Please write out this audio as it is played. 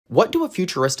What do a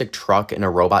futuristic truck and a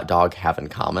robot dog have in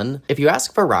common? If you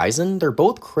ask Verizon, they're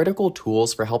both critical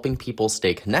tools for helping people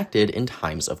stay connected in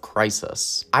times of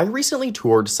crisis. I recently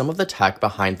toured some of the tech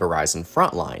behind Verizon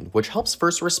Frontline, which helps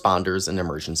first responders in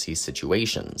emergency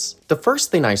situations. The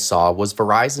first thing I saw was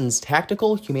Verizon's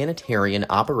Tactical Humanitarian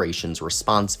Operations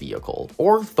Response Vehicle,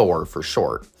 or THOR for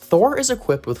short. THOR is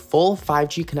equipped with full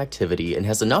 5G connectivity and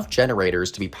has enough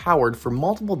generators to be powered for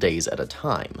multiple days at a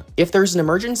time. If there's an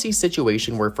emergency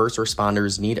situation where first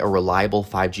responders need a reliable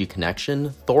 5G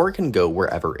connection, THOR can go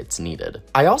wherever it's needed.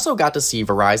 I also got to see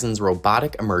Verizon's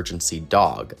robotic emergency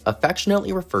dog,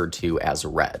 affectionately referred to as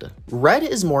RED. RED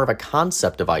is more of a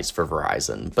concept device for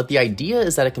Verizon, but the idea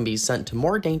is that it can be sent to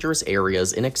more dangerous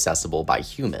areas inaccessible by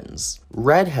humans.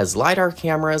 RED has LiDAR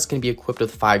cameras, can be equipped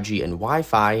with 5G and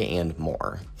Wi-Fi, and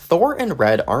more. THOR and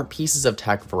RED aren't pieces of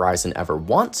tech Verizon ever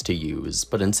wants to use,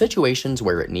 but in situations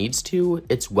where it needs to,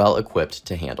 it's well equipped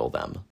to handle them.